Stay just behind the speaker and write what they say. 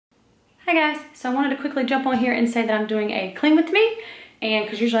Hi guys, so I wanted to quickly jump on here and say that I'm doing a clean with me, and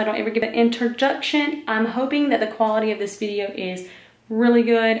because usually I don't ever give an introduction, I'm hoping that the quality of this video is really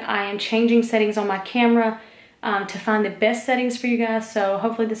good. I am changing settings on my camera to find the best settings for you guys, so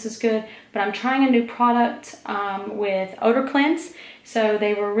hopefully this is good. But I'm trying a new product with OdorKlenz, so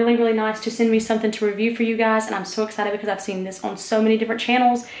they were really nice to send me something to review for you guys, and I'm so excited because I've seen this on so many different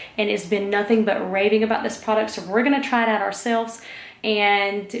channels and it's been nothing but raving about this product, so we're going to try it out ourselves.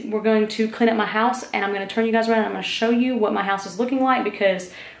 And we're going to clean up my house, and I'm going to turn you guys around and I'm going to show you what my house is looking like,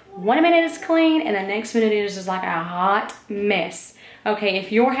 because 1 minute it's clean and the next minute it is just like a hot mess. Okay,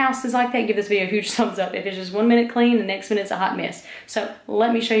 if your house is like that, give this video a huge thumbs up. If it's just 1 minute clean, the next minute it's a hot mess. So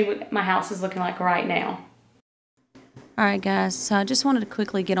let me show you what my house is looking like right now. Alright guys, so I just wanted to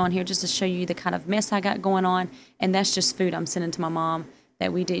quickly get on here just to show you the kind of mess I got going on, and that's just food I'm sending to my mom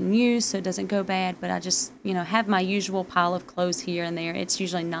that we didn't use, so it doesn't go bad. But I just, have my usual pile of clothes here and there. It's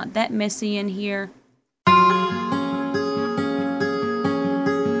usually not that messy in here.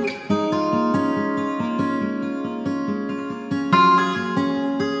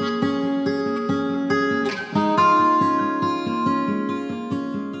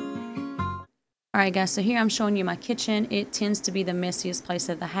 Alright guys, so here I'm showing you my kitchen. It tends to be the messiest place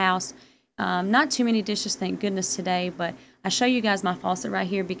of the house. Not too many dishes, thank goodness, today, but I show you guys my faucet right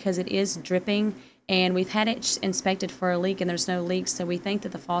here because it is dripping, and we've had it inspected for a leak and there's no leak, so we think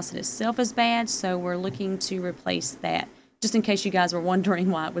that the faucet itself is bad, so we're looking to replace that, just in case you guys were wondering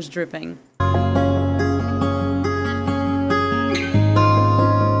why it was dripping.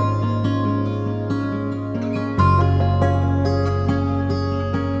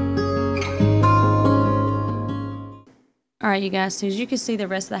 Alright you guys, so as you can see, the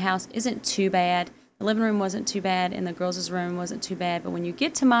rest of the house isn't too bad. The living room wasn't too bad and the girls' room wasn't too bad, but when you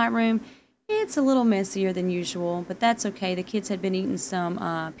get to my room, it's a little messier than usual, but that's okay. The kids had been eating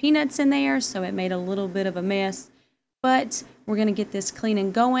some peanuts in there, so it made a little bit of a mess. But we're going to get this clean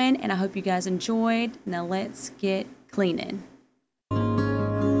and going, and I hope you guys enjoyed. Now let's get cleaning.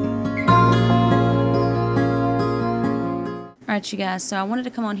 Alright you guys, so I wanted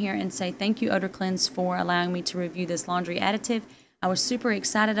to come on here and say thank you OdorKlenz for allowing me to review this laundry additive. I was super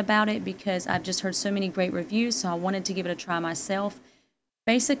excited about it because I've just heard so many great reviews, so I wanted to give it a try myself.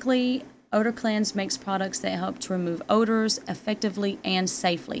 Basically, OdorKlenz makes products that help to remove odors effectively and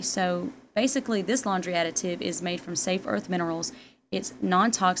safely. So basically, this laundry additive is made from safe earth minerals. It's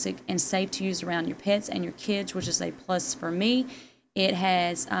non-toxic and safe to use around your pets and your kids, which is a plus for me. It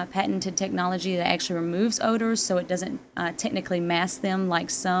has patented technology that actually removes odors, so it doesn't technically mask them like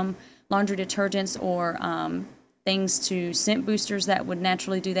some laundry detergents or things to scent boosters that would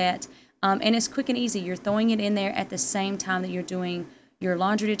naturally do that. And it's quick and easy. You're throwing it in there at the same time that you're doing your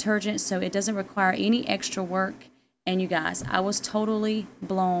laundry detergent, so it doesn't require any extra work. And you guys, I was totally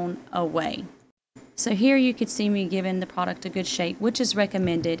blown away. So here you could see me giving the product a good shake, which is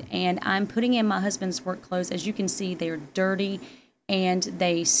recommended. And I'm putting in my husband's work clothes. As you can see, they're dirty and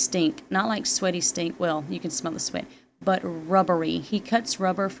they stink. Not like sweaty stink. Well, you can smell the sweat. But rubbery. He cuts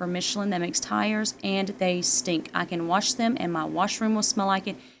rubber for Michelin that makes tires, and they stink. I can wash them and my washroom will smell like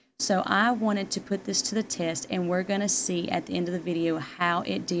it. So I wanted to put this to the test, and we're going to see at the end of the video how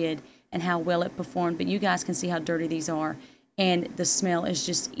it did and how well it performed. But you guys can see how dirty these are, and the smell is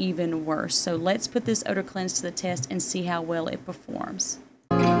just even worse. So let's put this OdorKlenz to the test and see how well it performs.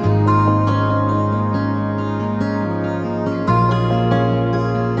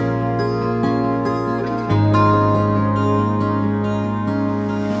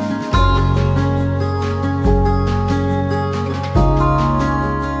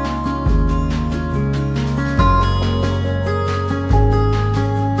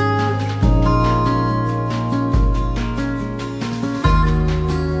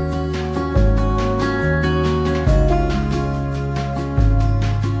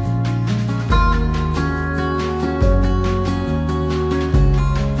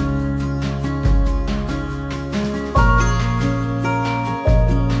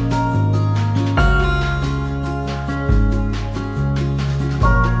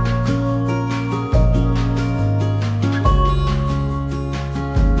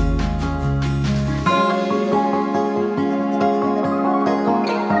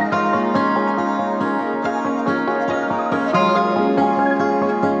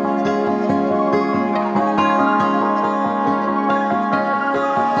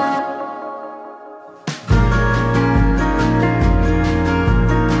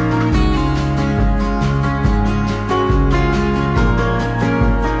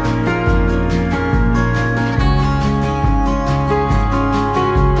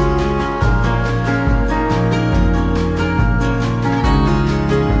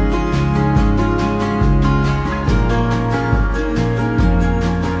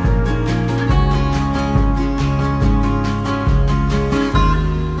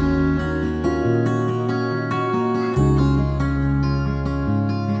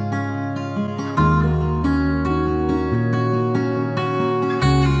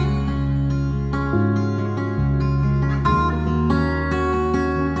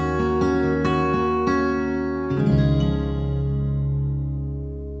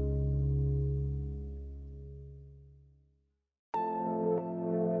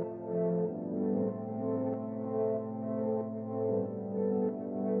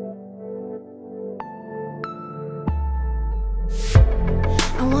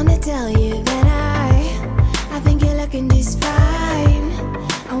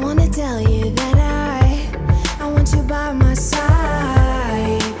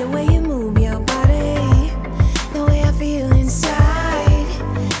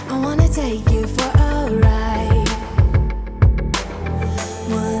 take you for a ride.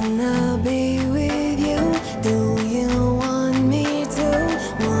 Wanna be with you. Do you want me to?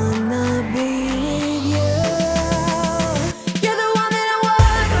 Wanna be with you. You're the one that I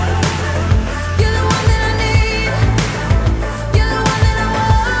want. You're the one that I need. You're the one that I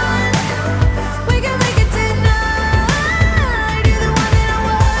want. We can make it tonight. You're the one that I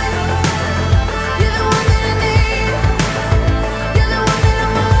want. You're the one that I need. You're the one that I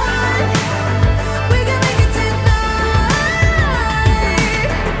want. We can make it tonight.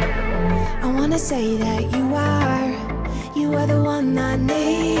 I wanna say that you are the one I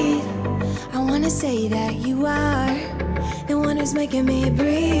need. I wanna say that you are the one who's making me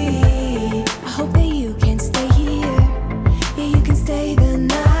breathe. I hope that you can stay here. Yeah, you can stay the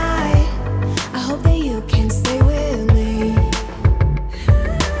night. I hope that you can stay with me.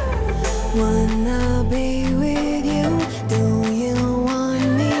 Wanna be with you. Do you want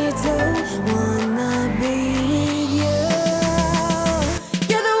me to? Wanna be with you.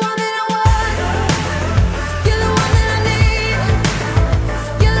 You're the one that I want. You're the one that I need.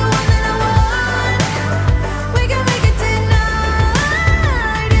 You're the one that I want. We can make it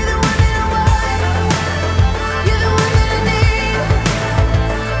tonight. You're the one that I want. You're the one that I need.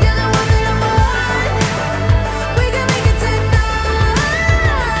 You're the one that I want. We can make it tonight.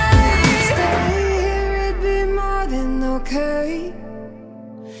 Stay here, it'd be more than okay.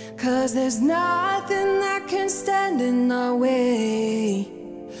 'Cause there's nothing that can stand in our way.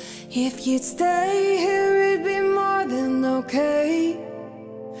 If you'd stay here, it'd be more than okay.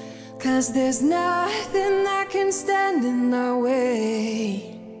 'Cause there's nothing that can stand in our way.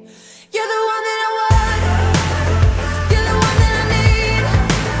 You're the one that I want. You're the one that I need.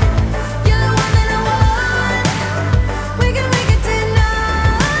 You're the one that I want. We can make it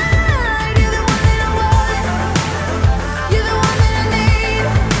tonight. You're the one that I want. You're the one that I need.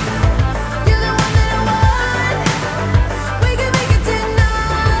 You're the one that I want. We can make it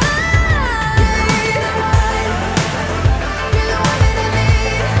tonight. You're the one that I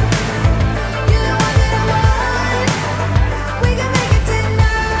need. You're the one that I want. We can make it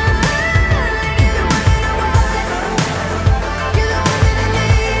tonight. You're the one that I want. You're the one that I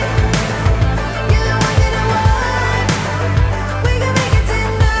need. You're the one that I want. We can make it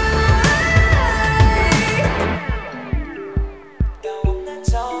tonight. The one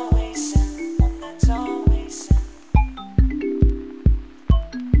that's always in, one that's always in.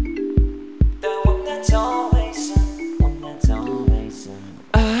 The one that's always in, one that's always in.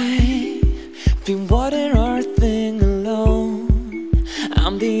 I've been watching our thing alone.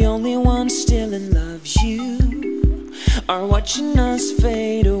 I'm the only one still in love. You are watching us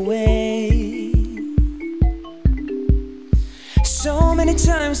fade away. So many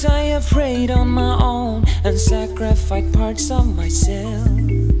times I have prayed on my own and sacrificed parts of myself,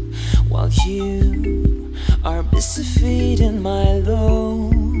 while you are busy feeding my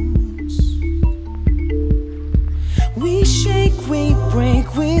lows. We shake, we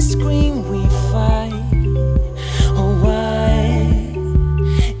break, we scream, we fight. Oh, why?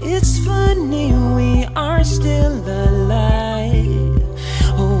 It's funny we are still alive.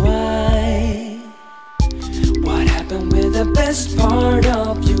 Oh, why? What happened with the best part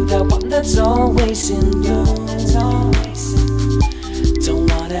of you? The one that's always in bloom. Don't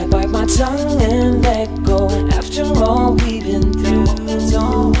wanna bite my tongue and let go. After all we've been through,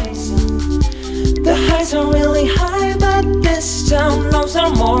 the highs are really high, but this time lows are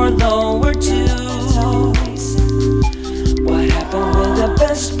more lower too. What happened with the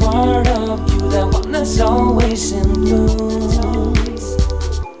best part of you? The one that's always in bloom.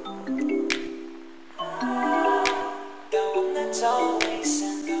 The one that's always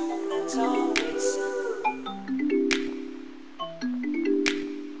in, the one that's always in.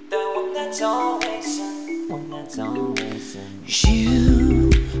 The one that's always in, one that's always in.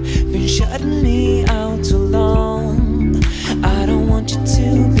 You've been shutting me out too long. I don't want you to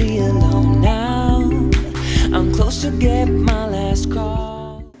be alone now. I'm close to get my last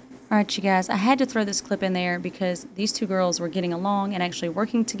call. Alright, you guys, I had to throw this clip in there because these two girls were getting along and actually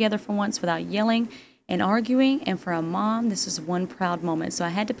working together for once without yelling and arguing. And for a mom, this is one proud moment. So I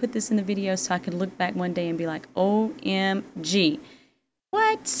had to put this in the video so I could look back one day and be like, OMG.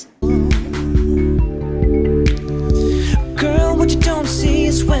 What? Girl, what you don't see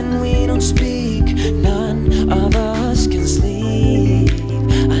is when we don't speak, none of us can sleep.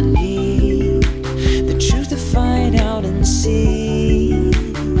 I need the truth to find out and see.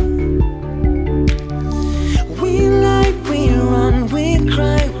 We lie, we run, we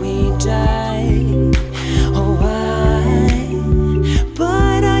cry, we die. Oh, why?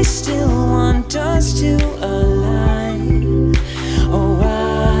 But I still want us to align. Oh,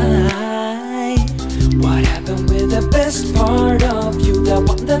 why?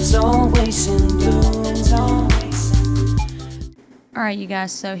 Alright you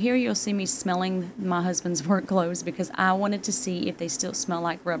guys, so here you'll see me smelling my husband's work clothes because I wanted to see if they still smell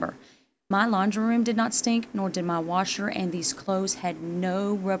like rubber. My laundry room did not stink, nor did my washer, and these clothes had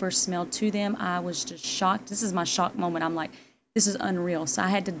no rubber smell to them. I was just shocked. This is my shock moment. I'm like, this is unreal. So I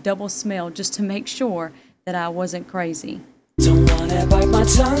had to double smell just to make sure that I wasn't crazy. Don't wanna bite my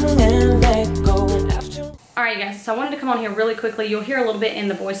tongue and let go after. Alright guys, so I wanted to come on here really quickly. You'll hear a little bit in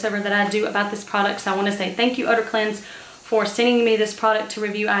the voiceover that I do about this product, so I want to say thank you OdorKlenz for sending me this product to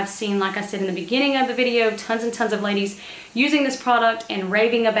review. I've seen, like I said in the beginning of the video, tons and tons of ladies using this product and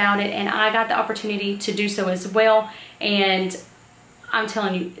raving about it, and I got the opportunity to do so as well. And I'm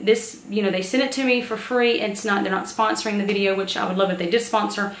telling you, this, you know, they sent it to me for free. It's not, they're not sponsoring the video, which I would love if they did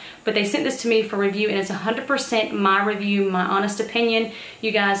sponsor, but they sent this to me for review, and it's 100% my review, my honest opinion.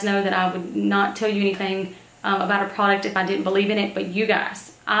 You guys know that I would not tell you anything about a product if I didn't believe in it, but you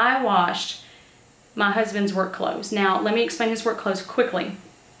guys, I washed my husband's work clothes. Now, let me explain his work clothes quickly.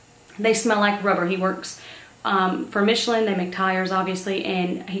 They smell like rubber. He works for Michelin. They make tires, obviously,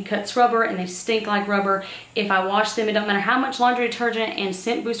 and he cuts rubber, and they stink like rubber. If I wash them, it don't matter how much laundry detergent and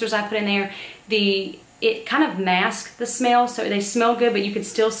scent boosters I put in there, it kind of masks the smell, so they smell good, but you could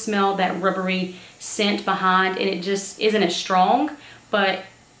still smell that rubbery scent behind, and it just isn't as strong, but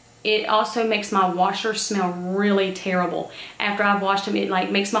it also makes my washer smell really terrible. After I've washed them, it like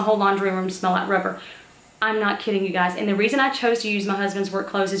makes my whole laundry room smell like rubber. I'm not kidding you guys. And the reason I chose to use my husband's work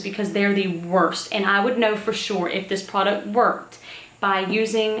clothes is because they're the worst. And I would know for sure if this product worked by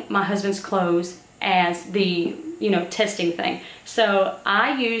using my husband's clothes as the, you know, testing thing. So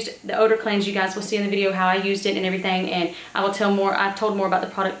I used the OdorKlenz. You guys will see in the video how I used it and everything, and I will tell more. I've told more about the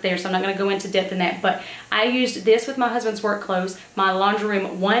product there, so I'm not going to go into depth in that, but I used this with my husband's work clothes. My laundry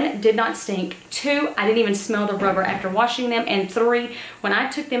room, 1, did not stink. 2, I didn't even smell the rubber after washing them, and 3, when I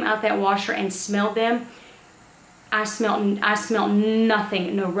took them out that washer and smelled them, I smelled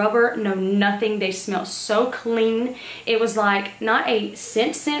nothing, no rubber, no nothing. They smelled so clean. It was like not a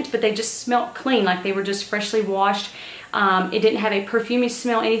scent, but they just smelled clean, like they were just freshly washed. It didn't have a perfumey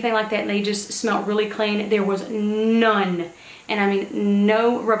smell, anything like that. They just smelled really clean. There was none, and I mean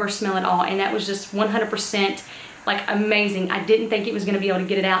no rubber smell at all, and that was just 100% like amazing. I didn't think it was going to be able to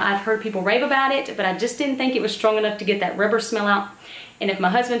get it out. I've heard people rave about it, but I just didn't think it was strong enough to get that rubber smell out. And if my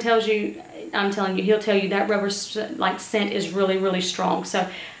husband tells you, I'm telling you, he'll tell you that rubber like scent is really, really strong. So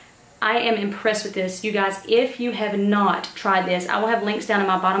I am impressed with this. You guys, if you have not tried this, I will have links down in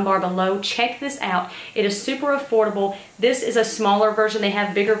my bottom bar below. Check this out. It is super affordable. This is a smaller version. They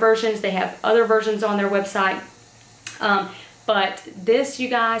have bigger versions. They have other versions on their website. But this, you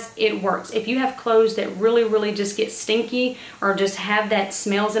guys, it works. If you have clothes that really, really just get stinky or just have that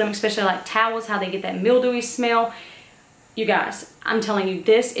smells in them, especially like towels, how they get that mildewy smell, you guys, I'm telling you,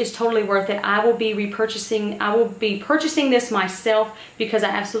 this is totally worth it. I will be purchasing this myself because I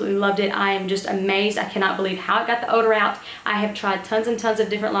absolutely loved it. I am just amazed. I cannot believe how it got the odor out. I have tried tons and tons of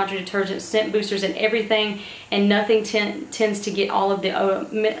different laundry detergents, scent boosters, and everything, and nothing tends to get all of the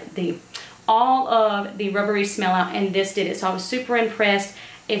rubbery smell out, and this did it. So I was super impressed.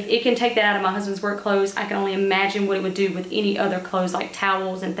 If it can take that out of my husband's work clothes, I can only imagine what it would do with any other clothes like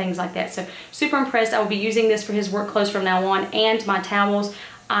towels and things like that. So super impressed. I will be using this for his work clothes from now on, and my towels.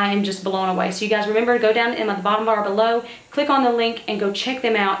 I am just blown away. So you guys remember to go down in the bottom bar below, click on the link, and go check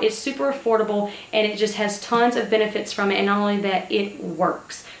them out. It's super affordable, and it just has tons of benefits from it, and not only that, it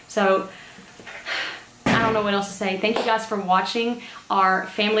works. So I don't know what else to say. Thank you guys for watching our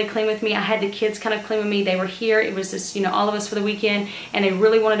family clean with me. I had the kids kind of clean with me. They were here. It was just, you know, all of us for the weekend, and they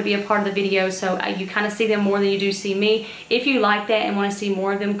really wanted to be a part of the video, so you kind of see them more than you do see me. If you like that and want to see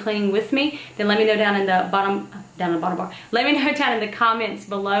more of them cleaning with me, then let me know down in the bottom bar. Let me know down in the comments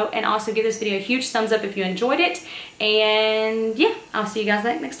below, and also give this video a huge thumbs up if you enjoyed it. And yeah, I'll see you guys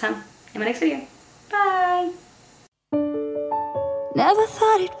next time in my next video. Bye. Never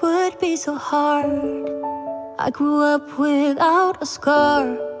thought it would be so hard. I grew up without a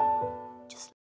scar.